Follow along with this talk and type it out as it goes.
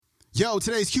Yo,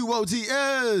 today's QOD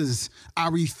is I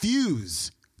refuse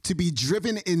to be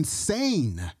driven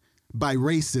insane by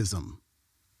racism.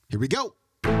 Here we go.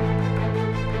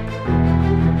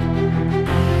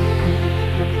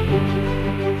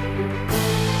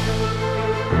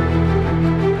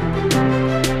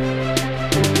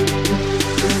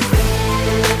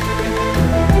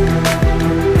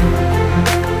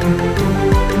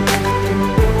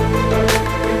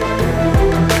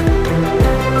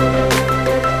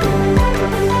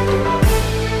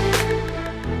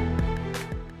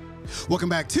 Welcome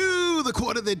back to the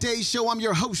Quote of the Day Show. I'm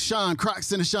your host, Sean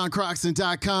Croxton of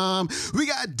SeanCroxton.com. We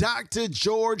got Dr.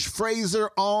 George Fraser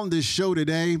on the show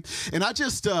today. And I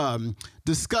just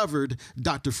discovered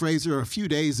Dr. Fraser a few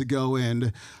days ago,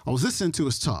 and I was listening to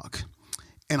his talk.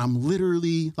 And I'm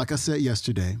literally, like I said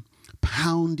yesterday,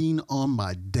 pounding on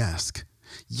my desk.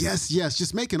 Yes,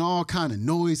 just making all kind of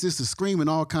noises, screaming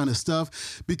all kind of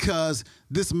stuff, because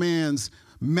this man's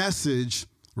message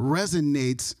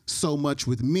resonates so much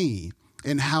with me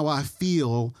and how I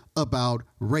feel about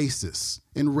racists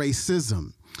and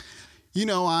racism. You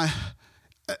know,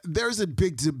 there's a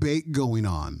big debate going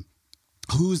on.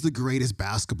 Who's the greatest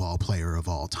basketball player of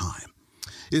all time?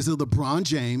 Is it LeBron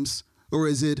James or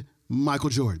is it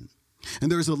Michael Jordan?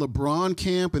 And there's a LeBron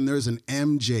camp and there's an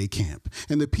MJ camp.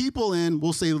 And the people in,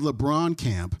 we'll say, the LeBron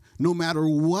camp, no matter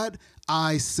what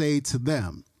I say to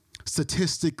them,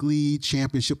 statistically,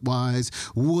 championship-wise,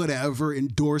 whatever,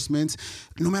 endorsements,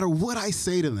 no matter what I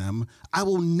say to them, I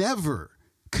will never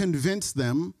convince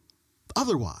them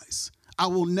otherwise. I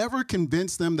will never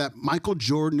convince them that Michael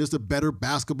Jordan is a better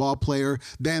basketball player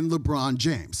than LeBron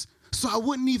James. So I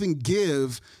wouldn't even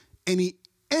give any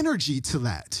energy to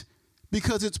that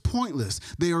because it's pointless.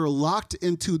 They are locked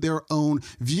into their own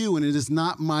view, and it is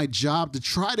not my job to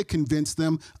try to convince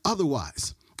them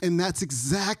otherwise. And that's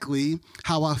exactly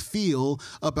how I feel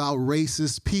about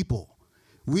racist people.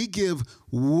 We give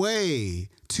way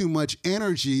too much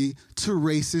energy to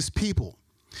racist people.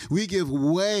 We give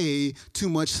way too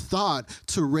much thought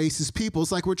to racist people.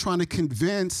 It's like we're trying to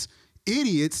convince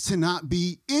idiots to not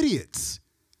be idiots.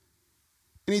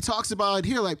 And he talks about it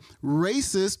here, like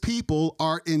racist people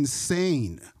are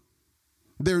insane.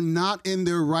 They're not in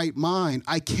their right mind.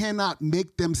 I cannot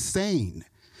make them sane.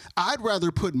 I'd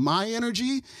rather put my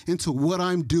energy into what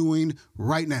I'm doing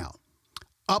right now,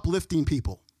 uplifting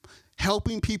people,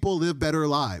 helping people live better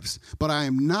lives. But I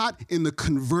am not in the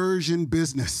conversion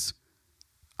business.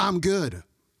 I'm good.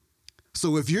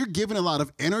 So if you're giving a lot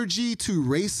of energy to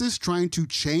racists, trying to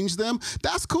change them,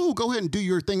 that's cool. Go ahead and do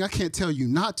your thing. I can't tell you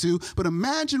not to. But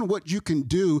imagine what you can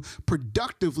do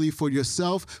productively for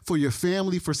yourself, for your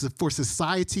family, for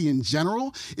society in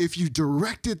general, if you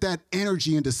directed that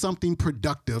energy into something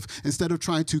productive instead of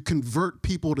trying to convert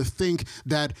people to think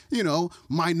that, you know,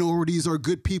 minorities are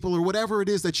good people or whatever it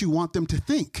is that you want them to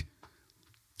think.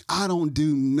 I don't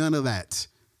do none of that.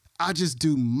 I just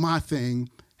do my thing,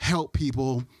 help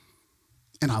people.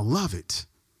 And I love it.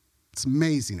 It's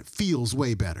amazing. It feels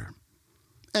way better.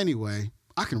 Anyway,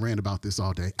 I can rant about this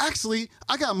all day. Actually,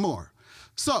 I got more.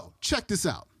 So check this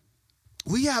out.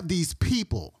 We have these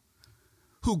people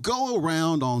who go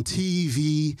around on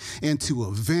TV and to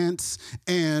events,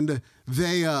 and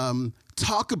they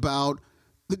talk about,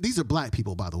 these are black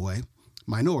people, by the way,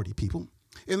 minority people.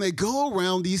 And they go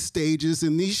around these stages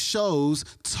and these shows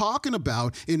talking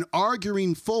about and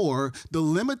arguing for the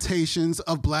limitations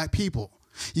of black people.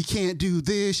 You can't do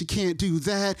this, you can't do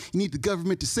that, you need the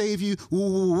government to save you,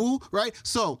 woo, right?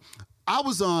 So I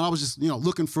was just,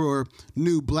 looking for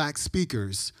new black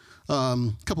speakers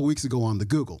a couple weeks ago on the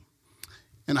Google.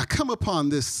 And I come upon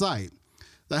this site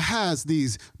that has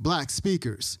these black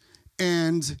speakers,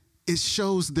 and it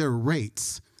shows their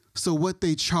rates. So what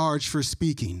they charge for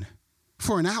speaking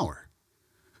for an hour.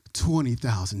 $20,000,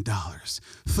 $30,000,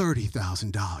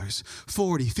 $40,000,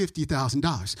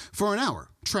 $50,000 for an hour.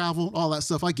 Travel, all that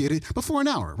stuff, I get it, but for an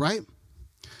hour, right?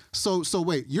 So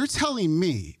wait, you're telling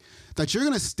me that you're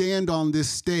going to stand on this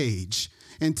stage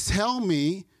and tell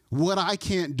me what I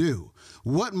can't do,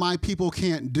 what my people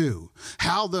can't do,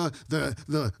 how the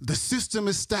system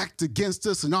is stacked against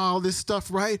us and all this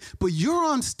stuff, right? But you're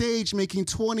on stage making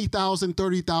 $20,000,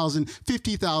 $30,000,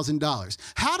 $50,000.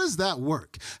 How does that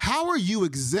work? How are you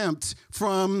exempt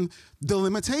from the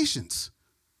limitations?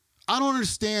 I don't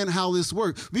understand how this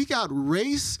works. We got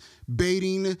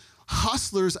race-baiting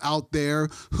hustlers out there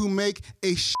who make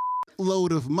a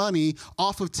load of money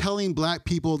off of telling black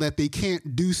people that they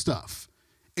can't do stuff.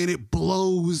 And it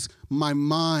blows my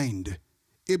mind.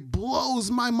 It blows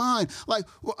my mind. Like,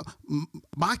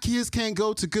 my kids can't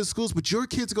go to good schools, but your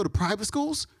kids go to private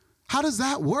schools? How does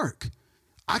that work?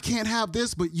 I can't have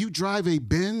this, but you drive a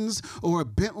Benz or a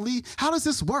Bentley. How does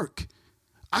this work?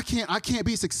 I can't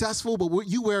be successful, but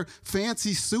you wear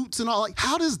fancy suits and all. Like,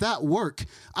 how does that work?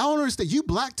 I don't understand. You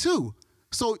black too.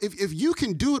 So if you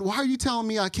can do it, why are you telling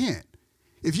me I can't?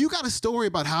 If you got a story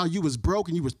about how you was broke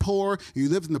and you was poor and you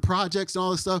lived in the projects and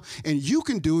all this stuff, and you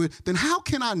can do it, then how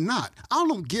can I not? I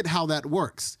don't get how that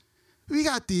works. We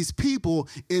got these people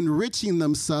enriching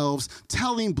themselves,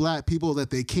 telling black people that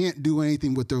they can't do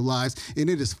anything with their lives, and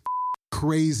it is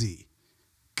crazy.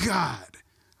 God,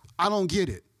 I don't get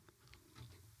it.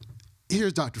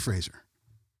 Here's Dr. Fraser.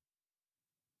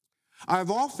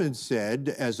 I've often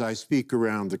said, as I speak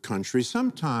around the country,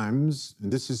 sometimes,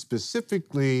 and this is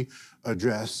specifically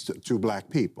addressed to black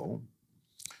people,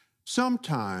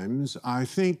 sometimes I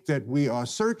think that we are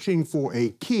searching for a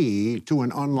key to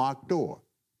an unlocked door.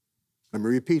 Let me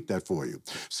repeat that for you.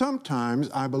 Sometimes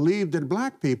I believe that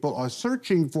black people are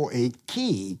searching for a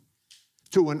key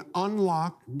to an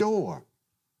unlocked door,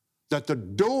 that the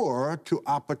door to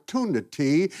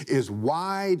opportunity is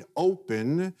wide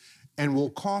open and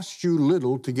will cost you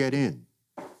little to get in.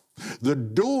 The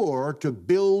door to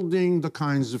building the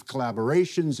kinds of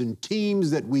collaborations and teams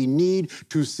that we need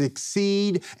to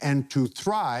succeed and to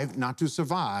thrive, not to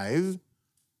survive,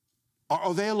 are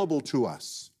available to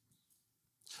us.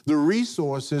 The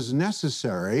resources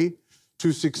necessary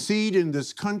to succeed in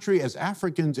this country as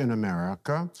Africans in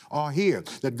America are here.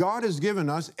 That God has given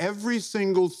us every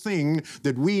single thing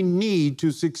that we need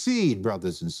to succeed,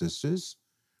 brothers and sisters.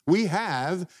 We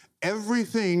have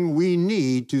everything we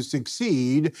need to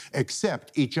succeed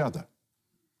except each other.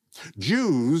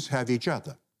 Jews have each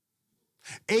other.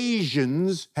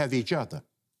 Asians have each other.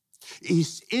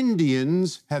 East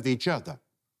Indians have each other.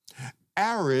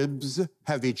 Arabs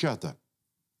have each other.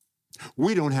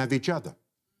 We don't have each other.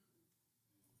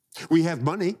 We have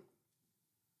money.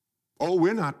 Oh,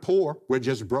 we're not poor. We're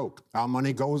just broke. Our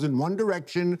money goes in one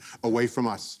direction, away from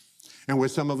us. And we're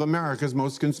some of America's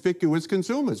most conspicuous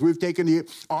consumers. We've taken the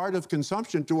art of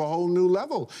consumption to a whole new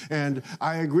level. And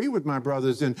I agree with my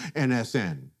brothers in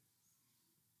NSN.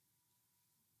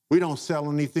 We don't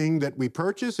sell anything that we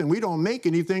purchase, and we don't make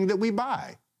anything that we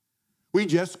buy. We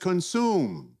just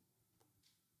consume.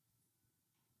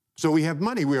 So we have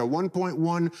money. We are a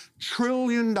 $1.1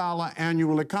 trillion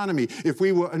annual economy. If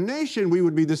we were a nation, we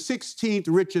would be the 16th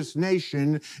richest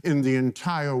nation in the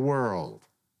entire world.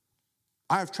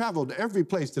 I've traveled to every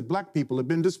place that black people have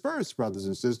been dispersed, brothers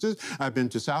and sisters. I've been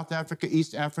to South Africa,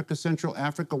 East Africa, Central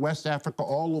Africa, West Africa,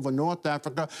 all over North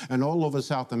Africa, and all over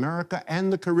South America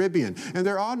and the Caribbean. And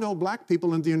there are no black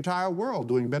people in the entire world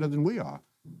doing better than we are.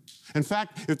 In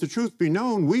fact, if the truth be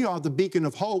known, we are the beacon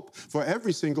of hope for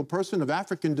every single person of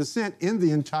African descent in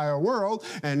the entire world.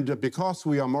 And because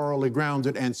we are morally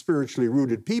grounded and spiritually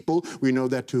rooted people, we know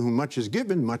that to whom much is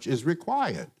given, much is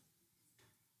required.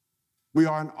 We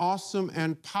are an awesome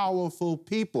and powerful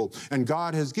people, and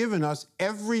God has given us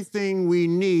everything we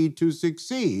need to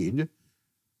succeed.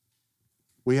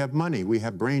 We have money, we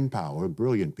have brain power,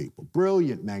 brilliant people,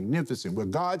 brilliant, magnificent. We're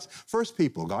God's first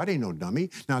people. God ain't no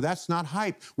dummy. Now, that's not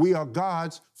hype. We are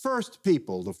God's first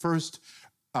people. The first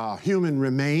human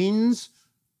remains,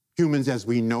 humans as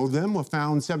we know them, were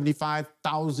found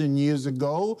 75,000 years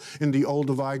ago in the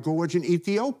Olduvai Gorge in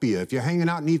Ethiopia. If you're hanging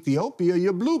out in Ethiopia,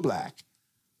 you're blue-black.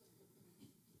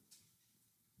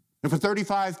 And for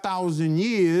 35,000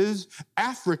 years,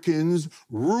 Africans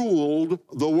ruled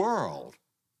the world.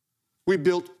 We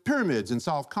built pyramids and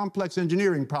solved complex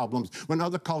engineering problems when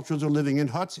other cultures are living in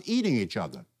huts eating each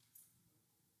other.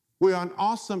 We are an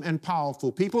awesome and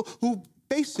powerful people who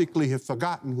basically have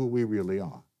forgotten who we really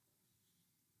are.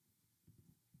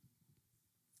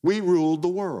 We ruled the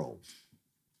world.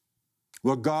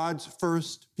 We're God's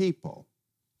first people.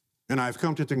 And I've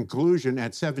come to the conclusion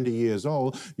at 70 years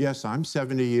old, yes, I'm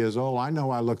 70 years old. I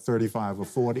know I look 35 or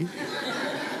 40.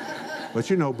 But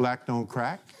you know, black don't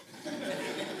crack.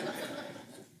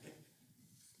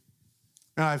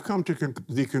 And I've come to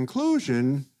the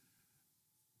conclusion,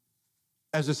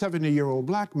 as a 70-year-old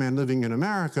black man living in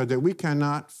America, that we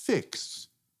cannot fix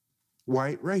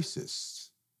white racists.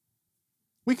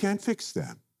 We can't fix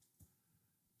them.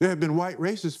 There have been white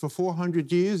racists for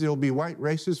 400 years. There'll be white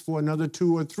racists for another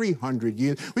 200 or 300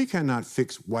 years. We cannot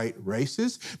fix white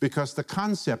racists because the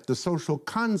concept, the social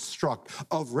construct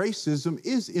of racism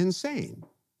is insane.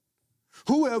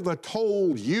 Whoever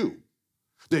told you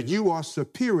that you are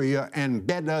superior and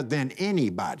better than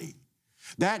anybody,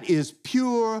 that is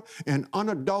pure and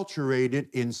unadulterated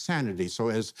insanity. So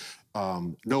as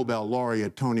Nobel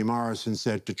laureate Toni Morrison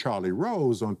said to Charlie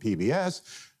Rose on PBS,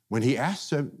 When he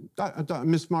asked her,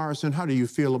 Miss Morrison, how do you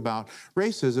feel about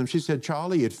racism? She said,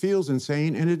 Charlie, it feels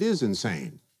insane and it is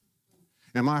insane.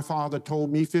 And my father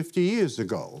told me 50 years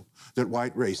ago that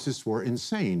white racists were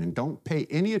insane and don't pay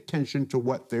any attention to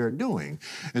what they're doing.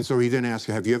 And so he then asked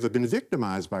her, have you ever been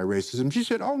victimized by racism? She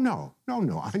said, oh, no.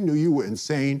 I knew you were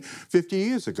insane 50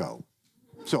 years ago.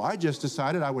 So I just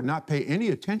decided I would not pay any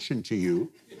attention to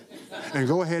you and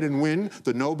go ahead and win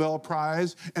the Nobel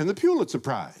Prize and the Pulitzer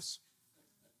Prize.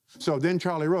 So then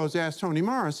Charlie Rose asked Toni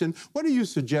Morrison, what do you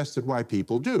suggest that white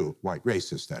people do? White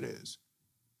racists, that is.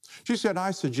 She said,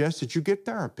 I suggest that you get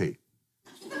therapy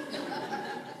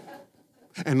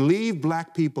and leave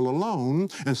black people alone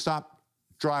and stop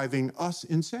driving us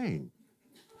insane.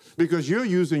 Because you're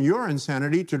using your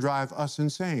insanity to drive us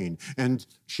insane. And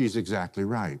she's exactly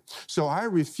right. So I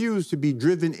refuse to be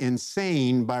driven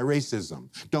insane by racism.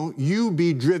 Don't you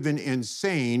be driven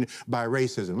insane by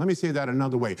racism. Let me say that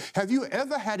another way. Have you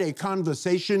ever had a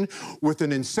conversation with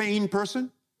an insane person?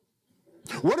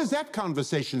 What does that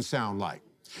conversation sound like?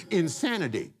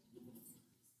 Insanity.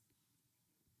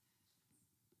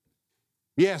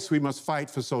 Yes, we must fight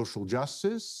for social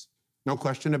justice. No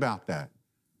question about that.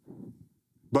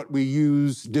 But we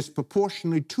use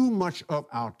disproportionately too much of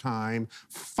our time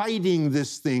fighting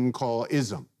this thing called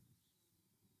ism.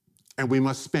 And we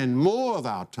must spend more of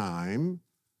our time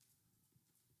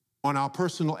on our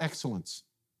personal excellence,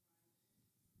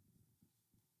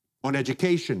 on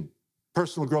education,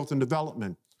 personal growth and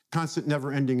development, constant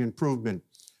never-ending improvement,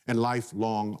 and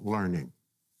lifelong learning.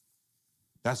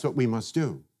 That's what we must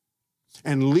do.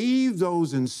 And leave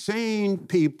those insane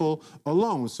people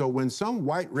alone. So when some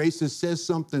white racist says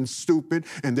something stupid,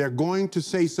 and they're going to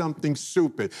say something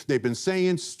stupid, they've been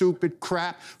saying stupid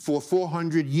crap for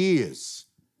 400 years,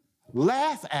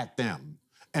 laugh at them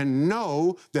and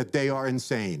know that they are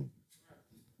insane.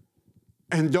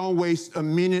 And don't waste a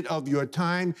minute of your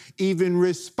time even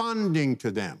responding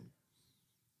to them.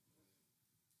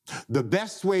 The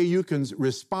best way you can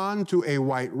respond to a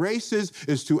white racist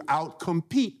is to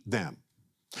outcompete them,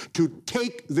 to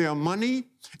take their money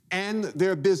and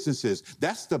their businesses.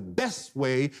 That's the best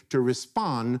way to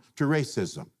respond to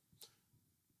racism.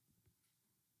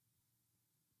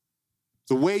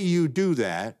 The way you do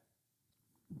that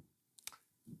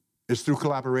is through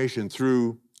collaboration,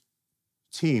 through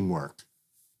teamwork.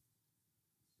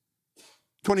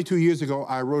 22 years ago,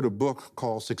 I wrote a book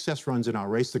called Success Runs in Our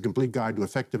Race, The Complete Guide to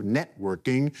Effective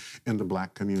Networking in the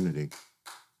Black Community.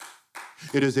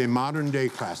 It is a modern-day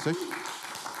classic.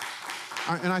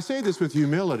 And I say this with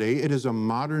humility. It is a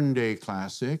modern-day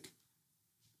classic.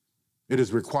 It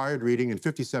is required reading in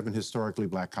 57 historically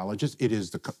black colleges. It is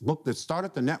the book that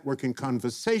started the networking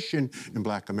conversation in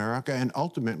Black America and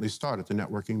ultimately started the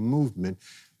networking movement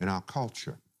in our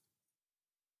culture.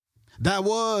 That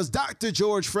was Dr.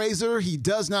 George Fraser. He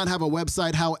does not have a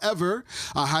website. However,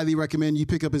 I highly recommend you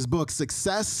pick up his book,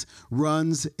 Success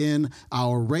Runs in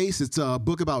Our Race. It's a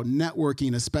book about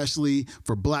networking, especially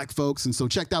for black folks. And so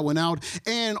check that one out.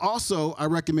 And also, I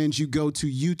recommend you go to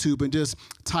YouTube and just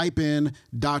type in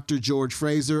Dr. George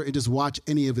Fraser and just watch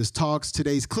any of his talks.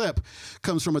 Today's clip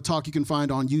comes from a talk you can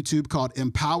find on YouTube called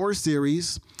Empower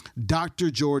Series, Dr.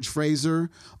 George Fraser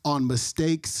on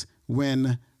Mistakes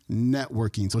When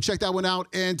Networking. So check that one out.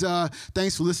 And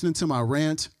thanks for listening to my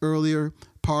rant earlier.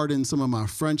 Pardon some of my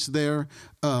French there.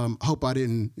 Hope I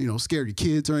didn't, scare your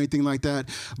kids or anything like that.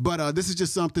 But this is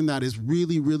just something that is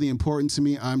really, really important to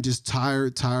me. I'm just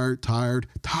tired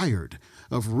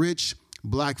of rich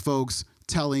black folks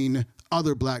telling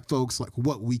other black folks like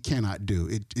what we cannot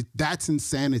do. That's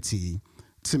insanity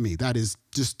to me. That is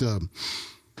just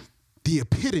the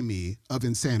epitome of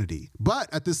insanity.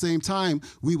 But at the same time,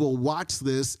 we will watch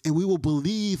this and we will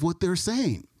believe what they're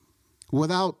saying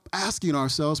without asking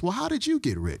ourselves, well, how did you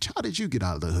get rich? How did you get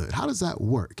out of the hood? How does that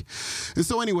work? And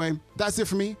so anyway, that's it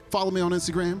for me. Follow me on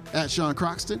Instagram at Sean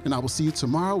Croxton, and I will see you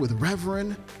tomorrow with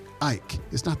Reverend Ike.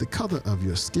 It's not the color of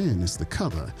your skin, it's the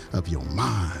color of your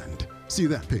mind. See you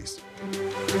then. Peace.